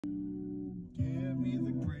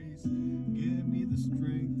grace. Give me the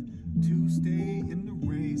strength to stay in the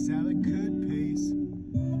race at a good pace.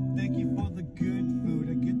 Thank you for the good food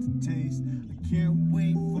I get to taste. I can't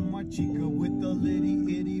wait for my chica with the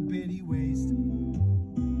litty itty bitty waist.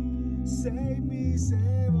 Save me,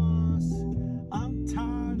 save us. I'm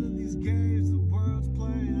tired of these games the world's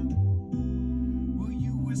playing. Will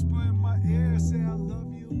you whisper in my ear, say I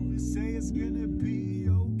love you, and say it's gonna be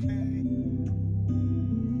okay?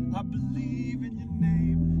 I believe in your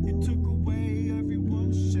name. You took away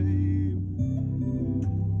everyone's shame.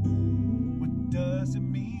 What does it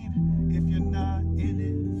mean if you're not in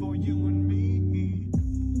it for you and me?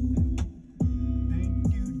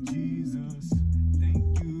 Thank you, Jesus.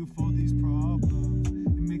 Thank you for these problems.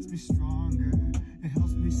 It makes me stronger. It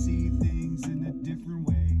helps me see things in a different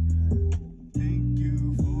way. Thank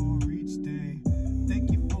you for each day.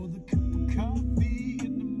 Thank you for the cup of coffee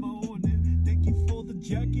in the morning. Thank you for the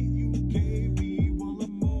jacket you gave me while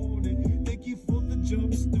I'm mourning. Thank you for the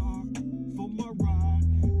jump start for my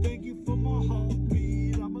ride. Thank you for my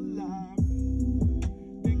heartbeat, I'm alive.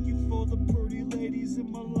 Thank you for the pretty ladies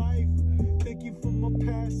in my life. Thank you for my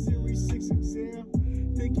past Series 6 exam.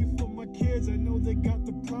 Thank you for my kids, I know they got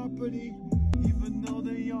the property. Even though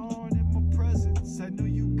they aren't in my presence, I know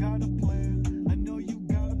you got a plan.